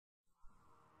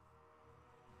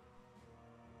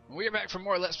We're back for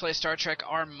more Let's Play Star Trek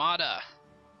Armada.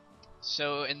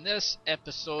 So in this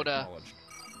episode,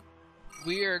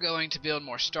 we are going to build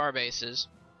more star bases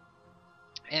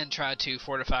and try to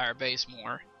fortify our base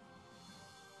more.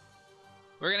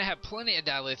 We're going to have plenty of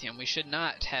dilithium. We should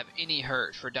not have any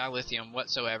hurt for dilithium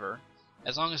whatsoever,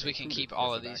 as long as we can keep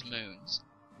all of these moons.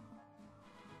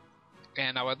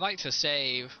 And I would like to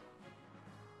save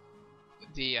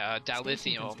the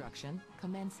dilithium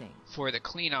for the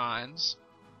Klingons.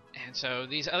 And so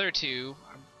these other two,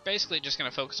 I'm basically just going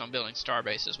to focus on building star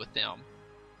bases with them.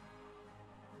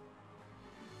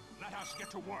 Let us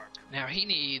get to work. Now he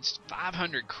needs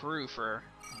 500 crew for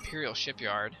Imperial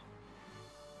Shipyard.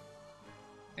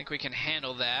 I think we can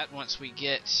handle that once we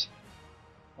get...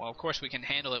 Well, of course we can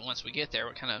handle it once we get there.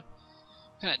 What kind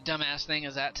of dumbass thing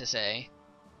is that to say?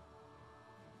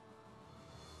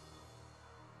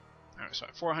 Alright, so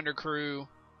 400 crew.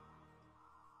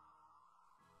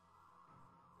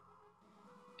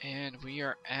 And we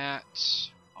are at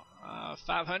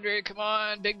 500. Come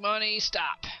on, big money,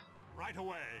 stop. Right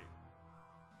away.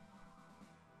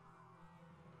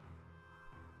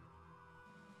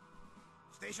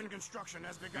 Station construction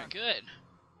has begun. Good.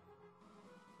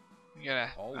 We got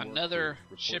another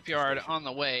shipyard on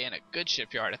the way, and a good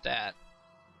shipyard at that.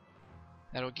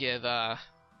 That'll give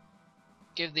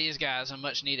these guys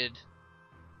much needed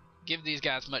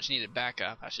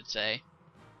backup, I should say.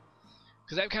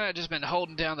 Because they've kind of just been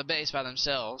holding down the base by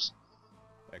themselves.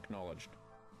 Acknowledged.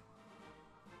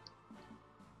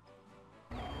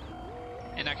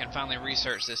 And I can finally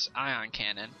research this ion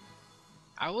cannon.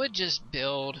 I would just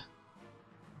build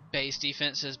base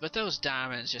defenses, but those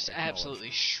diamonds just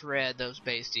absolutely shred those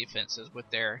base defenses with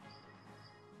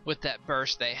that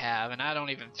burst they have, and I don't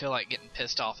even feel like getting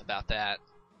pissed off about that.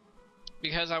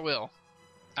 Because I will.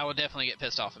 I will definitely get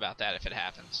pissed off about that if it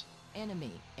happens.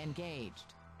 Enemy engaged.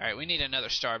 Alright, we need another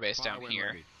starbase down here.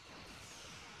 Ready.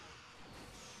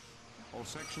 All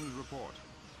sections report.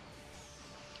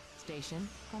 Station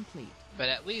complete. But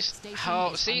at least... Station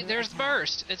Oh, see, there's attack.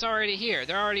 burst! It's already here.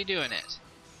 They're already doing it.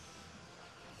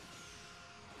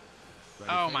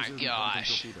 Ready Oh my phasers and gosh.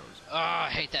 launching torpedoes. Oh, I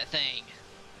hate that thing.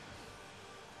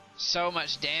 So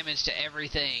much damage to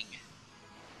everything.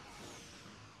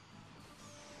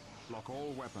 Lock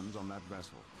all weapons on that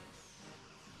vessel.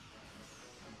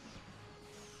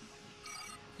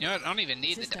 You know what? I don't even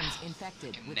need Systems the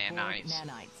infected with nanites.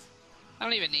 nanites. I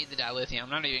don't even need the dilithium. I'm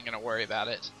not even going to worry about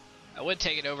it. I would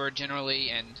take it over generally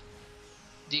and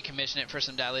decommission it for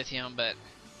some dilithium, but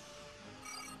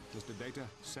Just the data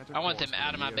set I want them course to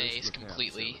out of the my nearest base repair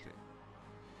completely. facility.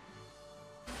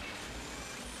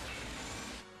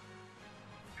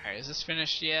 Alright, is this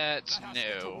finished yet? Let us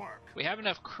get to No. work. We have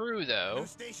enough crew, though, New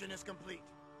station is complete.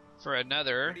 for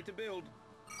another Ready to build.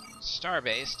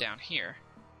 starbase down here.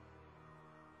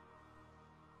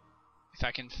 If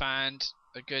I can find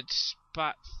a good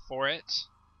spot for it.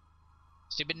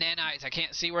 Stupid nanites, I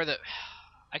can't see where the...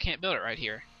 I can't build it right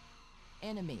here.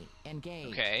 Enemy engaged.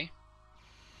 Okay.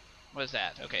 What is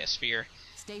that? Okay, a sphere.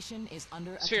 Station is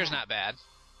under Sphere's attack. not bad.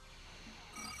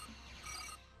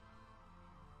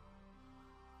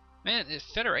 Man, the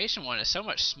Federation one is so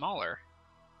much smaller.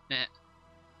 Nah.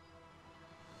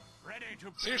 Ready to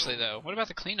build. Seriously though, what about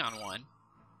the Klingon one?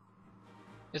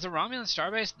 Is the Romulan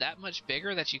starbase that much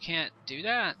bigger that you can't do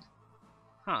that?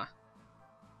 Huh.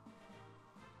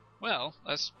 Well,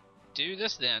 let's do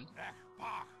this then. Bah.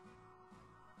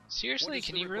 Seriously, What is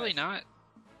can the you really request? not?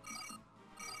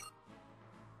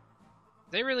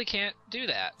 They really can't do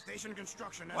that. Station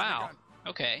construction has Wow. begun.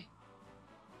 Okay.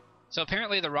 So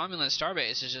apparently the Romulan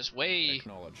starbase is just way...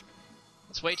 Acknowledged.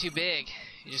 It's way too big.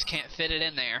 You just can't fit it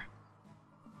in there.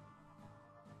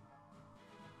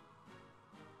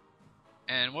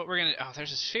 And what we're gonna... Oh,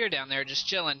 there's a sphere down there just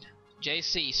chilling.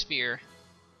 JC sphere.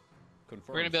 Confirmed.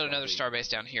 We're gonna build another Starfleet. starbase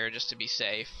down here just to be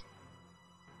safe.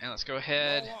 And let's go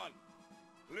ahead. No one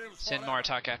lives Send forever.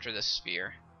 Martok after this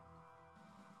sphere.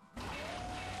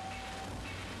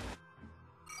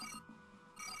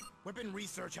 Weapon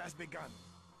research has begun.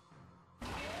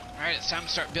 Alright, it's time to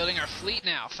start building our fleet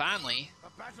now, finally.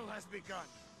 A battle has begun.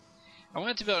 I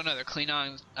wanted to build another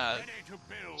Klingon Ready to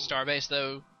build. starbase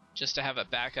though, just to have a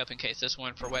backup in case this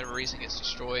one, for whatever reason, gets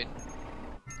destroyed.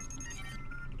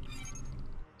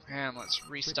 And let's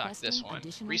restock this Requesting one.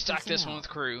 additional Restock this one personnel. with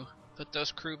crew. Put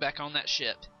those crew back on that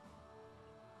ship.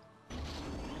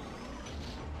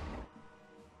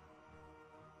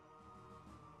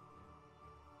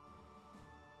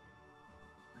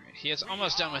 Alright, he is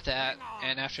almost done with that,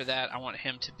 and after that I want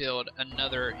him to build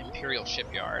another Imperial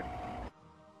shipyard.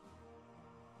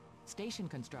 Station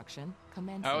construction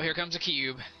commencing. Oh, here comes a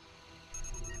cube.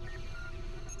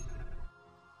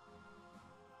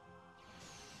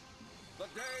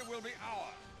 day will be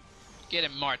ours. Get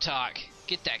him, Martok.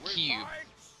 Get that We cube.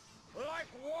 fight like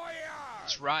warriors.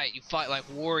 That's right, you fight like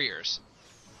warriors.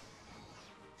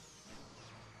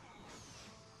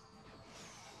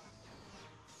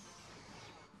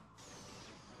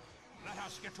 Let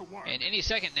us get to work. And any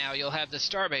second now, you'll have the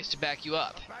starbase to back you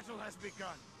up. The battle has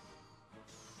begun.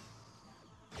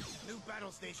 New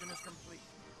battle station is complete.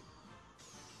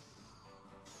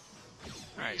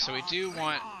 Alright, so we do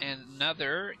want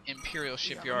another Imperial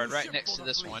shipyard right next to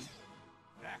this one.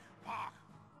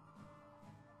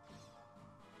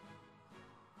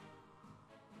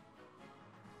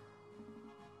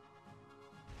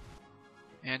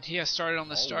 And he has started on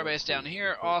the starbase down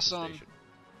here. Awesome.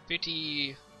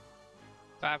 55%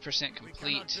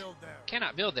 complete.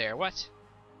 Cannot build there. What?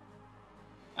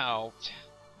 Oh,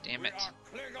 damn it.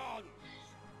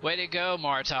 Way to go,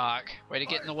 Martok. Way to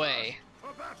get in the way.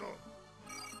 For battle.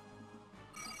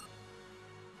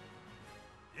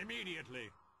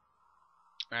 Immediately.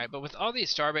 Alright, but with all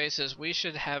these starbases, we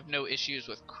should have no issues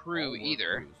with crew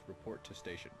either. Crews report to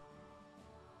station.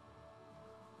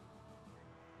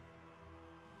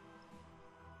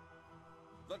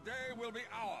 The day will be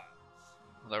ours.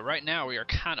 Although right now we are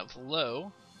kind of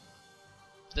low.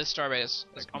 This starbase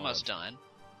is almost done.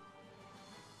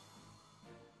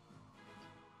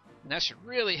 And that should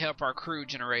really help our crew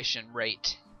generation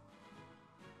rate.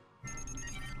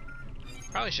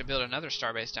 Probably should build another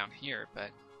starbase down here,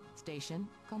 but... Station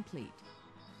complete.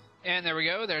 And there we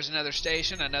go, there's another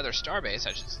station, another starbase,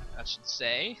 I should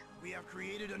say. We have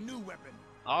created a new weapon.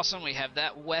 Awesome, we have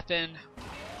that weapon.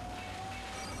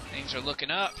 Things are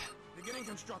looking up. Beginning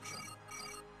construction.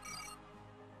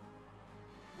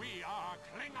 We are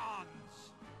Klingons.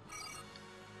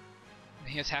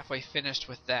 He is halfway finished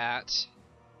with that.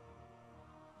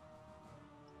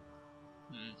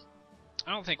 I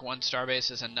don't think one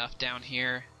starbase is enough down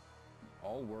here.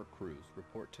 All work crews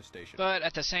report to station. But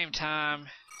at the same time,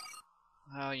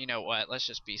 well, you know what? Let's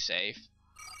just be safe.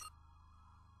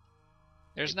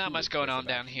 There's not much going on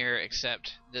down here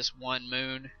except this one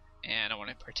moon, and I want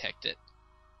to protect it.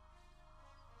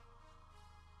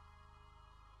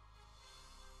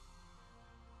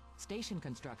 Station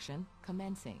construction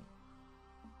commencing.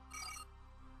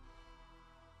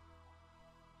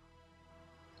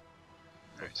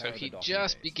 Alright, so he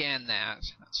just began that.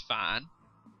 That's fine.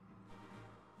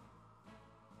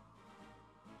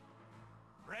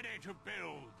 Ready to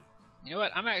build. You know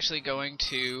what? I'm actually going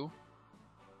to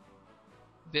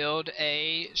build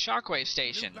a shockwave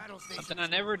station. Something I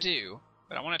never do,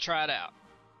 but I want to try it out.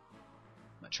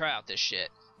 I'm going to try out this shit.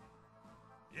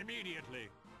 Immediately.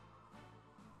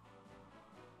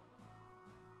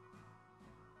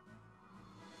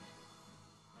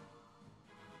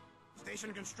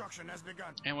 Station construction has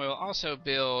begun. And we'll also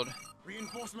build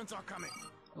Reinforcements are coming.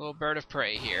 a little bird of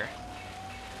prey here.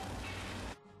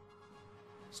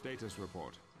 Status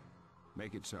report.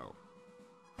 Make it so.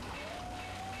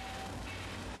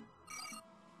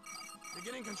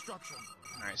 Beginning construction.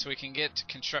 Alright, so we can get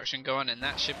construction going in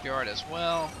that shipyard as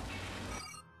well.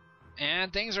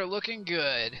 And things are looking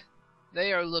good.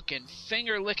 They are looking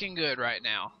finger-licking good right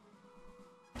now.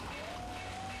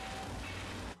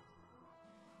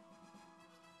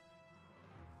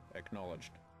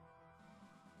 Acknowledged.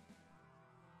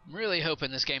 I'm really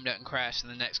hoping this game doesn't crash in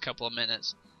the next couple of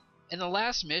minutes. In the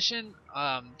last mission,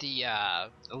 the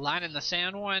line in the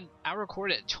sand one, I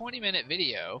recorded a 20-minute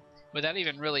video without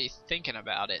even really thinking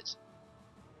about it.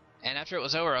 And after it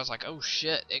was over, I was like, oh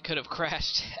shit, it could have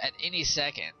crashed at any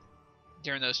second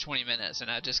during those 20 minutes.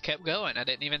 And I just kept going. I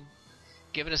didn't even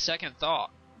give it a second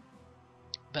thought.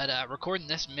 But recording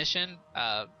this mission,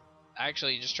 I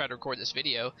actually just tried to record this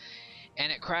video, and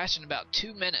it crashed in about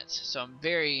 2 minutes. So I'm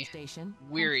very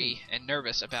weary and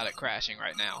nervous about it crashing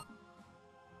right now.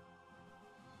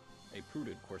 A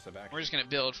prudent course of action. We're just going to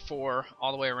build 4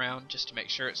 all the way around just to make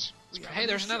sure it's... Hey,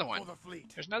 there's another one.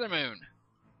 There's another moon.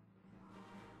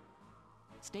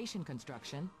 Station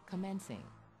construction commencing.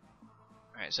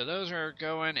 Alright, so those are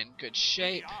going in good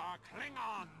shape.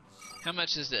 How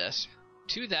much is this?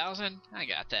 2,000? I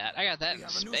got that. I got that in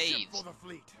spades.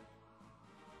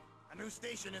 A new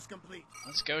station is complete.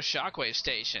 Let's go Shockwave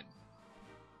Station.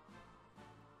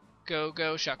 Go,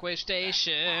 go, Shockwave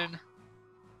Station.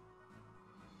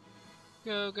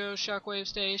 Go, go, Shockwave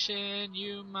Station.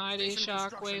 You mighty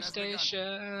Shockwave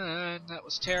Station. That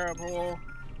was terrible.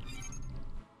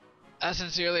 I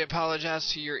sincerely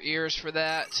apologize to your ears for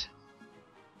that.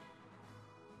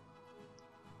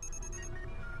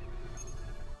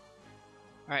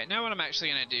 Alright, now what I'm actually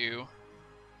going to do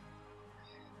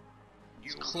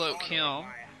is cloak him.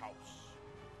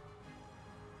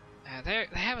 They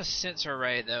have a sensor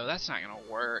array though. That's not gonna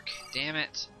work. Damn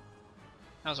it.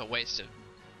 That was a waste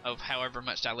of however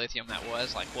much dilithium that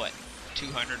was. Like what,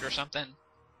 200 or something?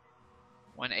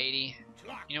 180.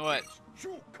 You know what?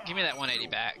 Give me that 180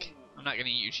 back. I'm not gonna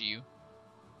use you.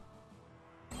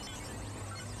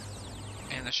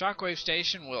 And the shockwave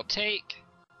station will take,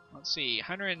 let's see,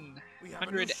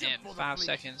 105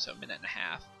 seconds, so a minute and a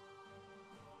half.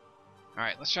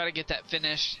 Alright, let's try to get that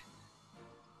finished.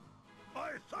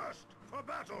 I thirst for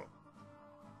battle.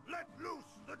 Let loose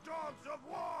the dogs of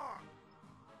war.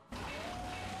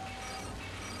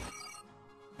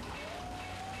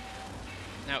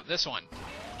 Now, this one.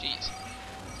 Jeez.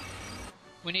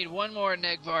 We need one more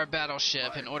Negvar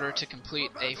battleship in order to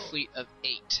complete a fleet of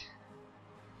 8.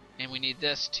 And we need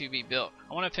this to be built.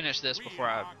 I want to finish this before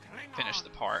I finish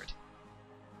the part.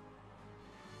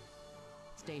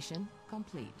 Station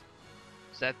complete.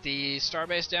 Is that the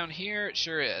starbase down here? It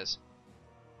sure is.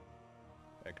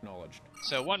 Acknowledged.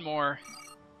 So one more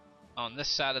on this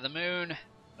side of the moon.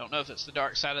 Don't know if it's the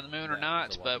dark side of the moon or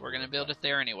not, but we're going to build it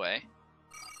there anyway.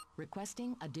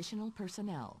 Requesting additional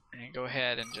personnel. And go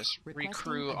ahead and just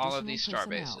recrew all of these star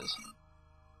bases.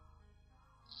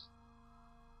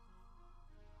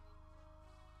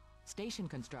 Station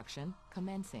construction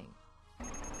commencing.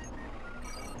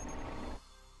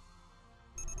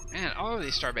 Man, all of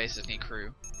these star bases need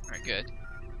crew. Alright, good.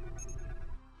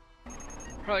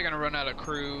 Probably gonna run out of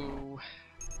crew.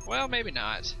 Well, maybe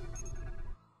not.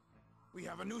 We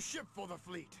have a new ship for the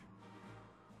fleet.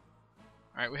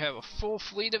 Alright, we have a full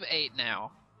fleet of 8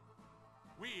 now.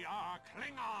 We are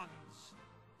Klingons.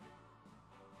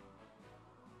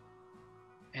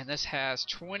 And this has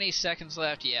 20 seconds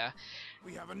left, yeah.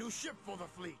 We have a new ship for the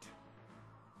fleet.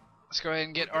 Let's go ahead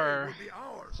and get our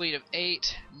fleet of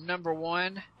 8. Number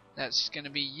 1, that's going to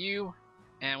be you.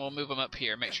 And we'll move them up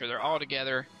here. Make sure they're all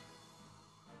together.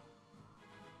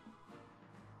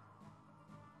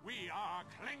 We are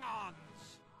Klingons.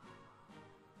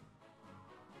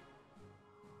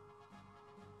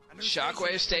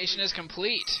 Shockwave station is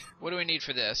complete. What do we need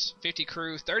for this? 50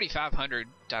 crew, 3,500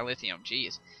 dilithium.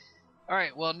 Jeez.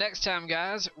 Alright, well next time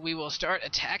guys, we will start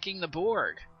attacking the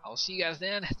Borg. I'll see you guys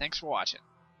then. Thanks for watching.